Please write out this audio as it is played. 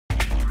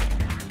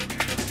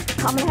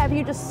I'm going to have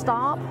you just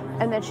stop,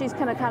 and then she's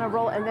going to kind of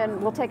roll, and then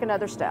we'll take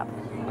another step.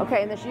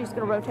 Okay, and then she's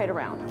going to rotate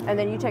around, and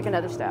then you take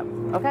another step.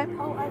 Okay?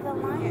 Oh, are the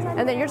lines?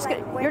 And then you're just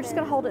going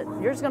to hold it.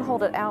 You're just going to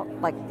hold it out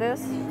like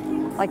this,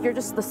 like you're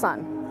just the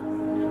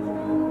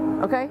sun.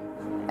 Okay?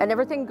 And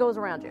everything goes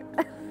around you.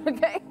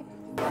 Okay?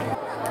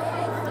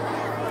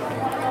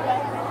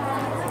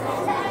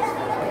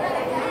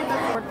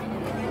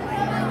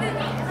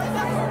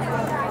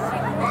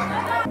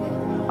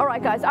 All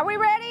right, guys, are we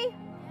ready?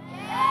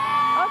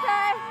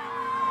 Okay.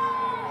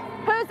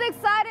 Who's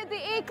excited?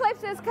 The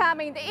eclipse is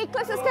coming. The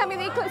eclipse is coming.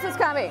 The eclipse is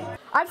coming.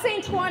 I've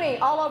seen 20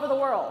 all over the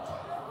world.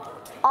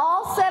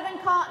 All 7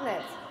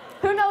 continents.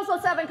 Who knows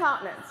those 7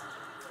 continents?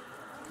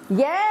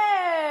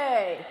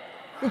 Yay!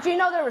 Did you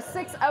know there were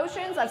 6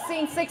 oceans? I've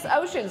seen 6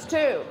 oceans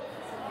too.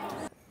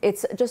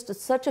 It's just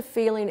such a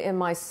feeling in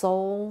my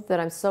soul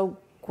that I'm so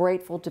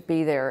grateful to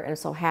be there and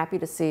so happy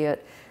to see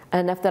it,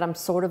 enough that I'm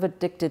sort of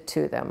addicted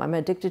to them. I'm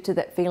addicted to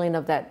that feeling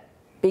of that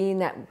being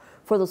that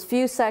for those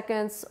few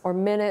seconds or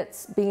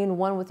minutes, being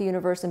one with the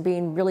universe and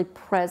being really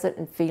present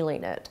and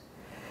feeling it.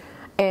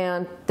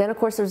 And then of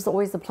course there's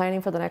always the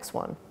planning for the next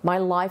one. My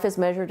life is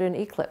measured in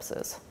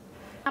eclipses.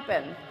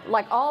 Happen.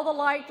 Like all the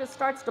light just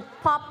starts to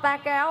pop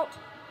back out.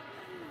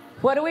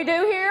 What do we do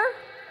here?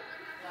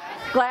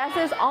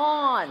 Glasses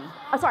on.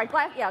 Oh, sorry,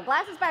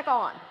 glasses back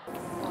on.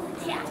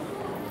 Yeah.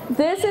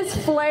 This is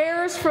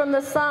flares from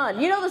the sun.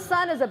 You know the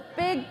sun is a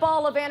big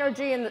ball of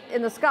energy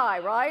in the sky,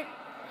 right?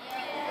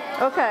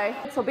 Okay,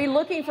 so be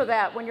looking for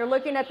that when you're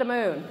looking at the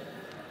moon.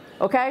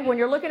 Okay, when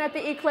you're looking at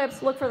the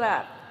eclipse, look for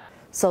that.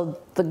 So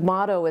the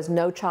motto is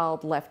no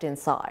child left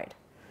inside.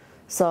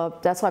 So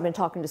that's why I've been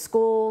talking to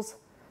schools,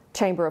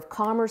 Chamber of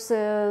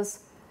Commerce's,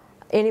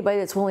 anybody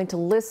that's willing to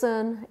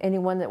listen,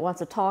 anyone that wants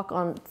to talk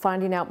on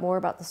finding out more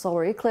about the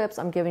solar eclipse.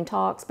 I'm giving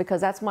talks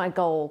because that's my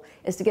goal,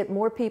 is to get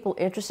more people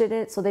interested in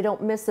it so they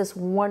don't miss this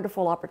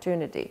wonderful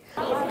opportunity.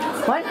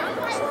 What?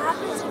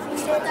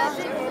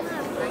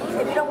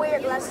 If you don't wear your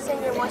glasses and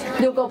you're watching,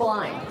 You'll go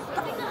blind.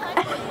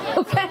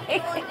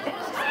 Okay?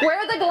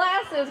 Wear the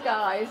glasses,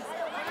 guys.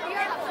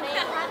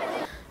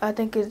 I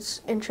think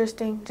it's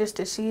interesting just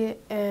to see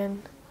it,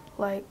 and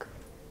like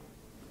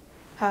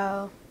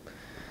how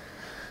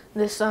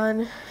the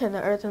sun and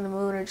the earth and the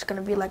moon are just going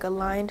to be like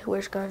aligned where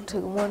it's going to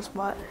one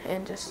spot,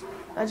 and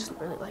I just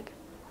really like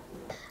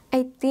it.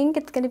 I think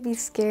it's going to be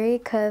scary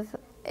because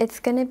it's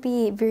going to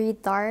be very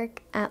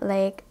dark at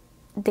like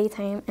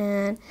daytime,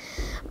 and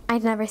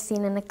I've never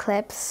seen an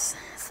eclipse,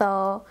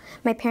 so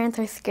my parents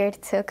are scared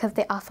too because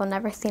they also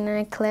never seen an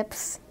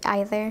eclipse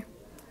either.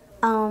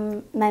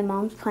 my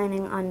mom's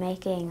planning on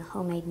making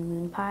homemade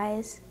moon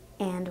pies,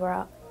 and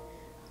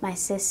my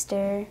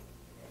sister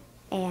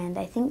and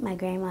I think my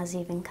grandma's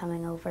even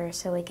coming over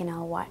so we can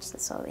all watch the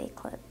solar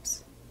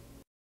eclipse.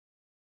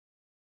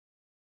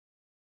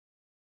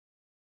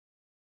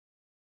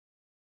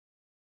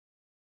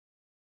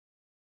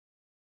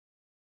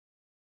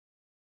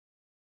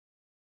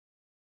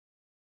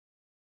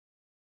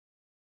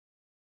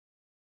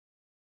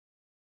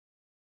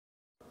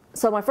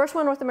 So my first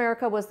one in North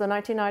America was the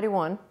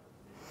 1991.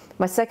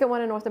 My second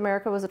one in North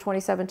America was the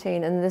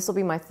 2017, and this will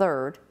be my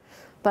third.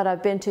 But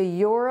I've been to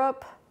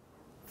Europe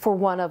for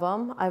one of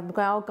them. I've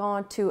now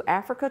gone to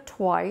Africa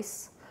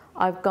twice.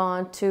 I've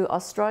gone to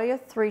Australia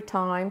 3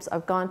 times.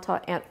 I've gone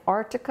to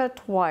Antarctica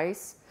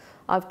twice.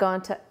 I've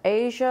gone to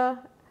Asia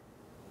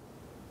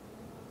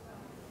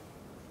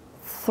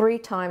 3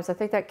 times. I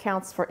think that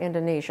counts for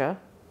Indonesia.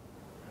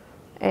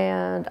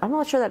 And I'm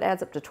not sure that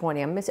adds up to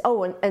 20. I'm missing,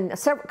 oh, and a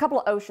couple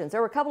of oceans.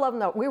 There were a couple of them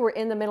that we were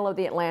in the middle of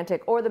the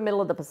Atlantic or the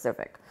middle of the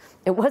Pacific.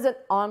 It wasn't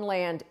on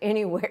land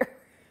anywhere.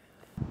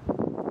 I'm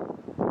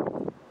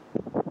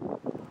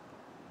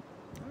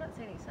not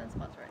seeing any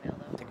sunspots right now,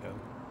 though. To go.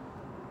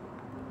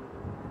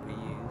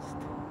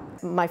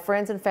 Reused. My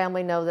friends and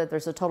family know that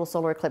there's a total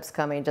solar eclipse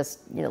coming. Just,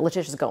 you know,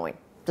 Letitia's going.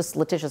 Just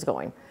Letitia's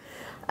going.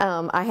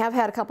 I have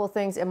had a couple of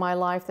things in my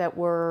life that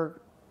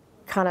were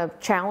kind of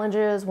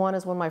challenges. One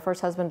is when my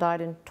first husband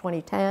died in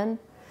 2010.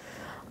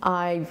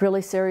 I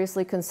really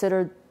seriously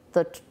considered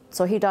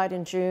so he died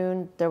in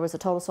June. There was a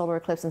total solar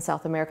eclipse in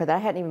South America that I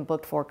hadn't even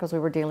booked for because we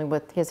were dealing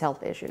with his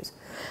health issues.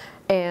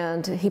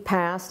 And he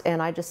passed,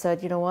 and I just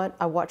said, you know what?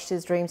 I watched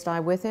his dreams die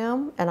with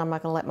him, and I'm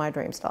not going to let my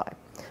dreams die.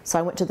 So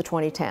I went to the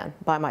 2010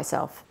 by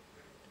myself.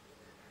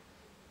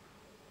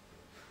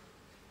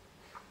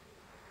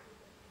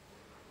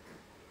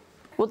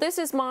 Well, this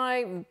is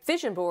my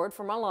vision board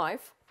for my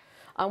life.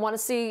 I want to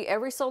see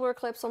every solar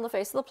eclipse on the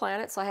face of the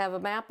planet, so I have a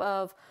map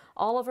of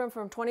all of them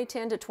from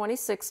 2010 to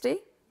 2060.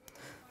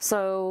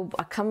 So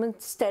I come and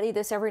study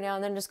this every now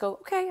and then, just go,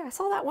 okay, I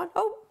saw that one.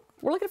 Oh,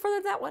 we're looking further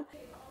at that one.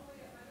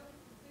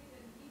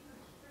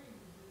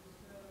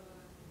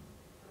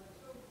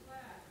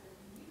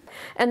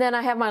 And then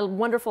I have my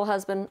wonderful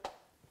husband,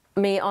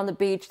 me, on the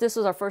beach. This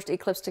was our first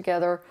eclipse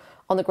together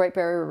on the Great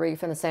Barrier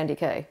Reef and the Sandy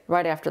Cay,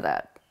 right after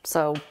that.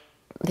 So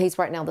he's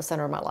right now the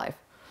center of my life,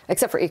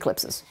 except for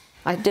eclipses.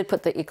 I did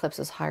put the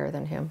eclipses higher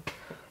than him.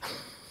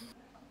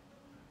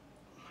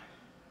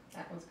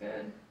 That one's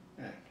good.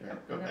 Yeah,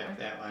 go back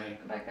that way.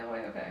 Go back that way,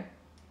 okay.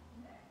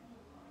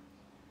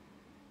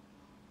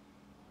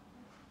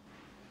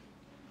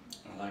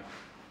 like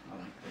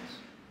this.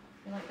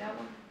 You like that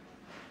one?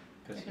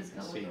 Because you It's can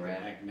filled see with the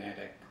red.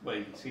 magnetic, well,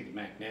 you can see the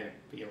magnetic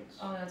fields.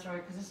 Oh, that's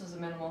right, because this is a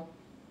minimal.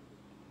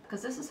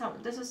 Because this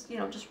is, you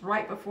know, just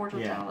right before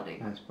totality.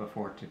 Yeah, that's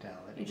before You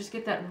totality. just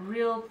get that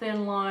real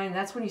thin line.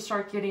 That's when you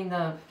start getting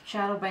the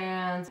shadow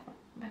bands.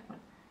 Back one.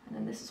 And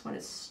then this is when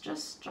it's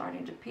just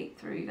starting to peek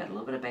through. You got a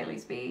little bit of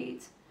Bailey's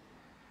beads.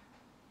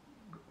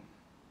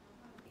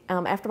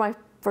 After my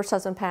first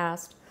husband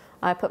passed,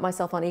 I put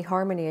myself on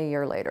eHarmony a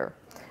year later.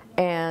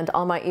 And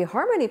on my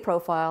eHarmony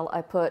profile,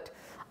 I put,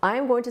 I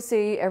am going to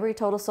see every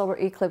total solar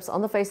eclipse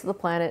on the face of the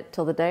planet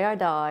till the day I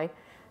die.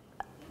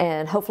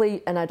 And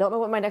hopefully, and I don't know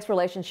what my next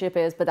relationship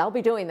is, but I'll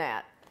be doing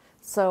that.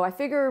 So I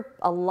figure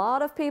a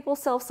lot of people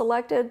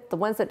self-selected. The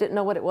ones that didn't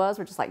know what it was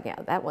were just like, yeah,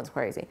 that one's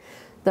crazy.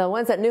 The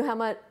ones that knew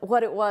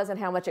what it was and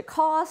how much it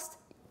cost,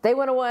 they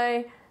went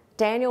away.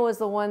 Daniel was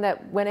the one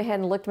that went ahead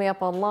and looked me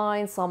up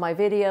online, saw my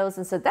videos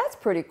and said, that's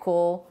pretty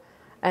cool.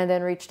 And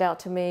then reached out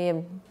to me,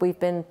 and we've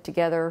been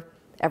together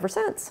ever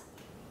since.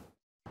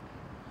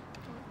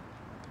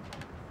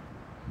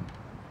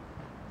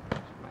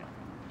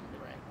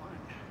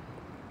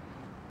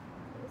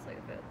 Looks like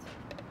it fits.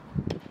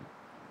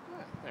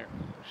 There it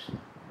goes.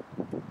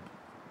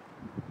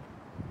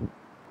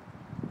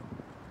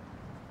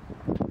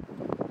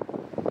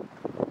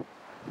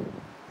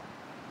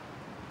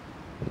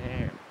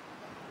 There.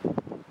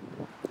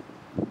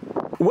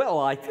 Well,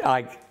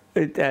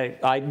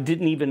 I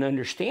didn't even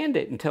understand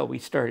it until we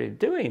started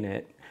doing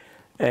it,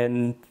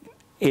 and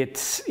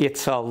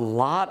it's a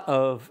lot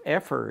of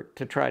effort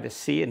to try to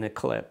see an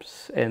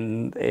eclipse,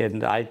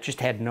 and I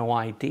just had no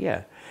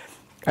idea.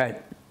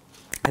 I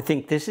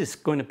think this is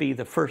going to be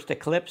the first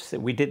eclipse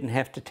that we didn't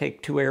have to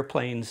take 2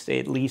 airplanes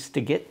at least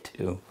to get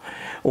to,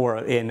 or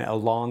in a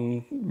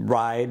long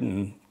ride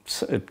and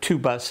 2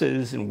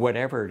 buses and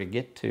whatever to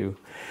get to.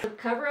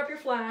 Cover up your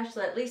flash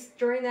so at least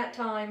during that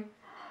time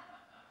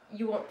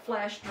you won't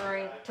flash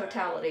during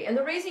totality. And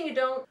the reason you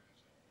don't,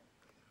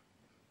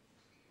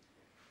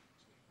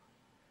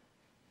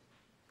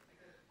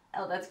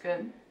 oh, that's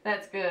good.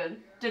 That's good.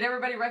 Did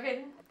everybody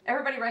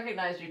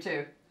recognize you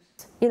too?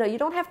 You know, you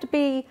don't have to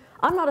be,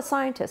 I'm not a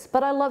scientist,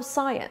 but I love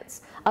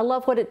science. I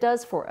love what it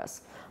does for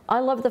us. I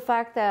love the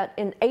fact that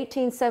in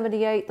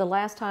 1878, the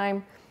last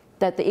time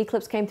that the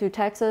eclipse came through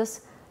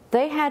Texas,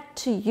 they had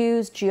to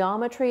use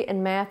geometry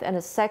and math and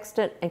a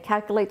sextant and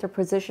calculate their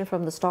position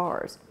from the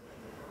stars.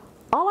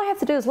 All I have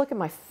to do is look at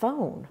my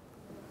phone.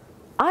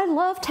 I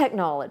love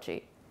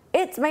technology.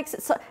 It makes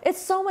it so, it's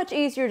so much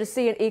easier to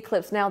see an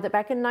eclipse now than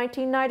back in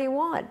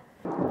 1991.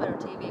 Better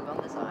TV, but